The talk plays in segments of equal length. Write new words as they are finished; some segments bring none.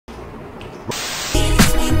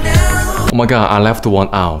my god, I left one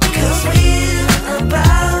out.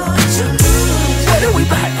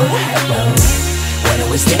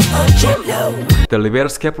 The levator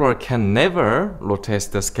scapular can never rotate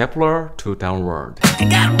the scapula to downward. I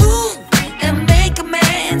got room and make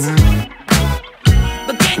amends,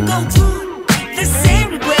 but can't go through the same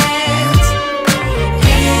regrets.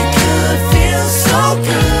 It could feel so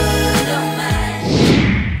good on mine.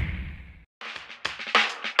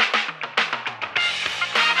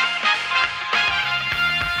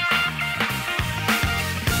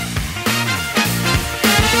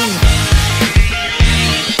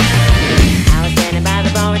 I was standing by the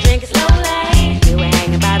bar and drinking slowly. You were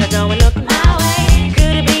hanging by the door and looking my way.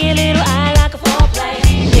 Could it be a little eye like a foreplay?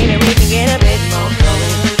 Maybe we can get a bit more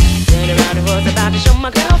close. Turned around and was about to show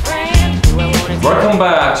my girlfriend. Do I wanna Welcome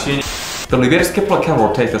back. The levator scapula can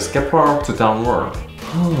rotate the scapula to downward.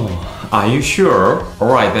 Are you sure?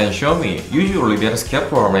 Alright, then show me. Usually levator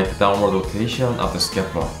scapula make the downward rotation of the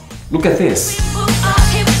scapula. Look at this.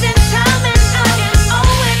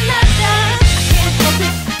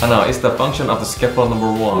 No, it's the function of the scapula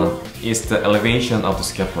number 1. It's the elevation of the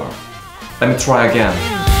scapula. Let me try again.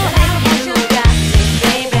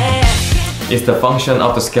 It's the function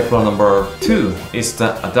of the scapula number 2. It's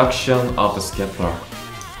the adduction of the scapula.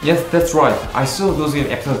 Yes, that's right. I saw those in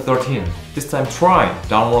episode 13. This time try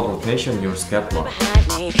downward rotation in your scapula.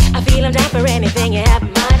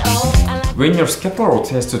 When your scapula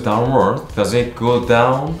rotates to downward, does it go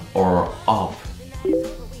down or up?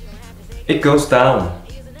 It goes down.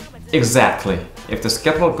 Exactly. If the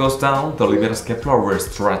scapula goes down, the levator scapula will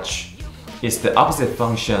stretch. It's the opposite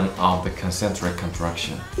function of the concentric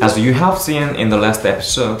contraction. As you have seen in the last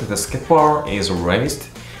episode, the scapula is raised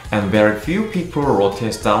and very few people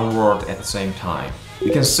rotate downward at the same time.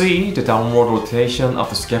 You can see the downward rotation of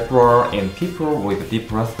the scapula in people with a deep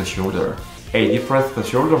breath the shoulder. A deep breath the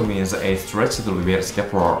shoulder means a stretched levator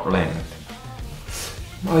scapular length.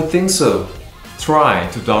 I think so. Try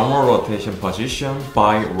to downward rotation position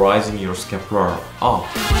by rising your scapula up.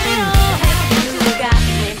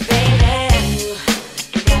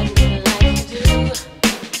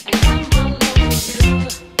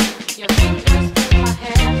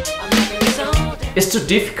 It's too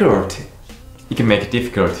difficult. It can make it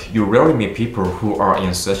difficult. You rarely meet people who are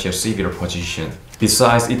in such a severe position.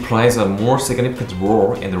 Besides, it plays a more significant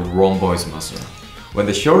role in the rhomboid muscle. When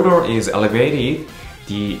the shoulder is elevated,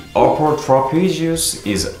 the upper trapezius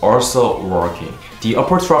is also working. The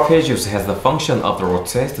upper trapezius has the function of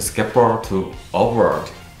rotate the scapula to upward,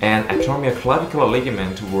 and AcromioClavicular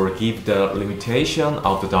ligament will give the limitation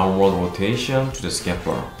of the downward rotation to the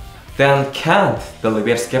scapula. Then can't the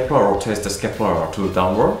levator scapula rotate the scapula to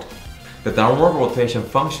downward? The downward rotation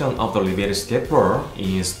function of the levator scapula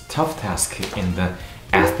is tough task in the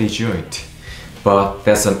ST joint, but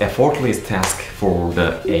that's an effortless task for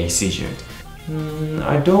the AC joint.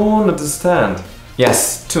 I don't understand.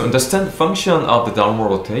 Yes, to understand the function of the downward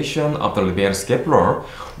rotation of the levator scapula,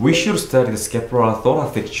 we should study the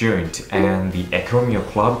scapulo-thoracic joint and the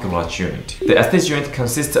AcromioClavicular joint. The ST joint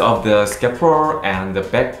consists of the scapula and the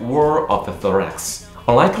back wall of the thorax.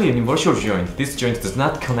 Unlike a universal joint, this joint does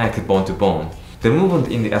not connect bone to bone. The movement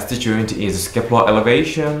in the ST joint is scapular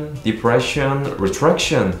elevation, depression,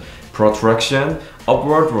 retraction, protraction,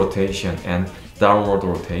 upward rotation, and downward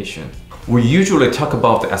rotation. We usually talk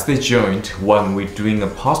about the ST joint when we're doing a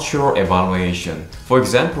postural evaluation. For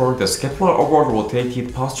example, the scapular upward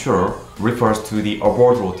rotated posture refers to the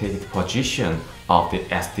upward rotated position of the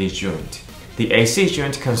ST joint. The AC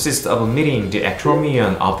joint consists of meeting the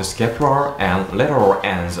acromion of the scapula and lateral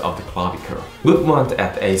ends of the clavicle. Movement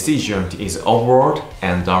at the AC joint is upward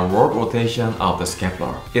and downward rotation of the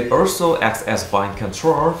scapula. It also acts as fine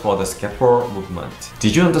control for the scapular movement.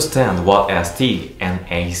 Did you understand what ST and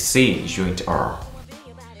AC joint are?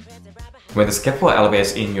 When the scapula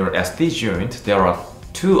elevates in your ST joint, there are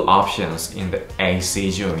two options in the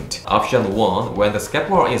AC joint. Option 1, when the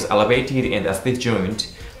scapula is elevated in the ST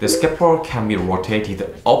joint, the scapula can be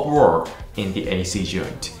rotated upward in the AC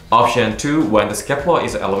joint. Option 2, when the scapula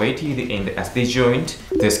is elevated in the ST joint,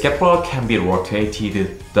 the scapula can be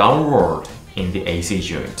rotated downward in the AC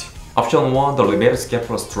joint. Option 1, the levator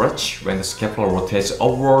scapula stretch when the scapula rotates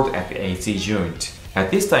upward at the AC joint. At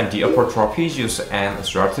this time, the upper trapezius and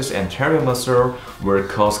serratus anterior muscle will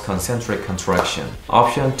cause concentric contraction.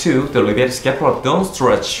 Option 2, the levator scapula don't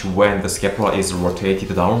stretch when the scapula is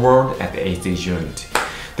rotated downward at the AC joint.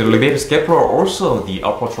 The levator scapula also the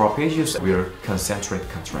upper trapezius will concentric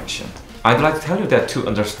contraction. I'd like to tell you that to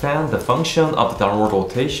understand the function of the downward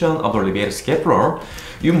rotation of the levator scapula,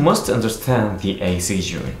 you must understand the AC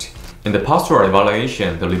joint. In the postural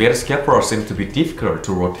evaluation, the levator scapula seems to be difficult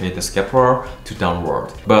to rotate the scapula to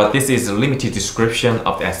downward. But this is a limited description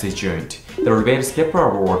of the AC joint. The levator scapula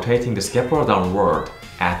will rotating the scapula downward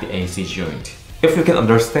at the AC joint. If you can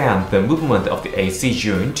understand the movement of the AC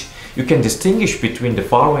joint, you can distinguish between the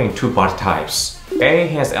following two body types. A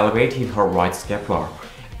has elevated her right scapula.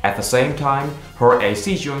 At the same time, her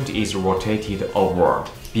AC joint is rotated upward.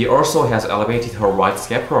 B also has elevated her right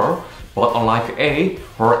scapula, but unlike A,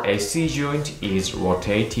 her AC joint is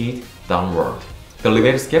rotated downward. The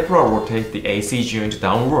levator scapula rotates the AC joint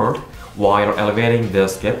downward while elevating the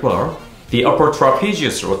scapula. The upper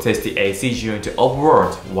trapezius rotates the AC joint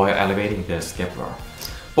upward while elevating the scapula.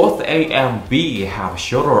 Both A and B have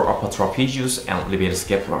shorter upper trapezius and levator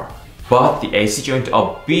scapula, but the AC joint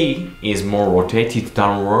of B is more rotated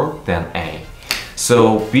downward than A.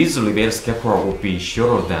 So B's levator scapula would be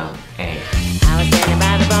shorter than A.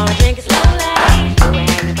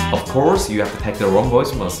 Of course, you have to take the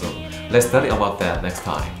rhomboid muscle. Let's study about that next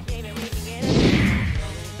time.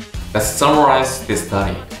 Let's summarize this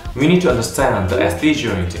study. We need to understand the ST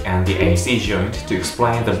joint and the AC joint to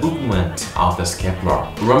explain the movement of the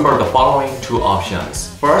scapula. Remember the following two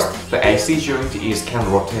options. First, the AC joint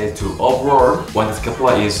can rotate to upward when the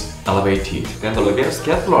scapula is elevated. Then the levator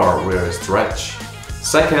scapula will stretch.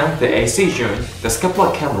 Second, the AC joint, the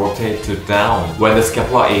scapula can rotate to down when the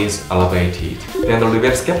scapula is elevated. Then the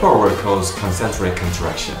levator scapula will cause concentric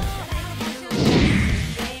contraction.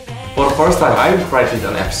 For the first time, I created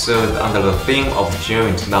an episode under the theme of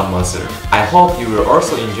joint, not muscle. I hope you will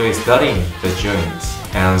also enjoy studying the joints.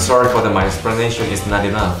 And sorry for that my explanation is not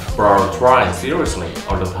enough, but I'll try seriously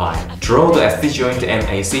all the time. Draw the ST joint and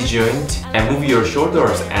AC joint and move your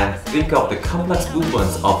shoulders and think of the complex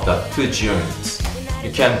movements of the two joints.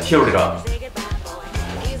 You can tear it up.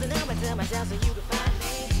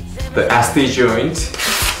 The ST joint,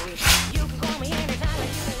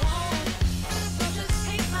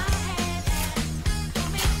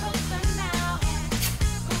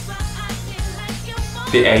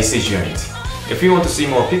 the AC joint. If you want to see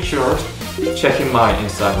more pictures, check in my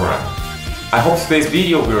Instagram. I hope today's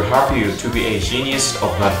video will help you to be a genius of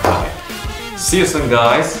body type. See you soon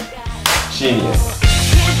guys. Genius.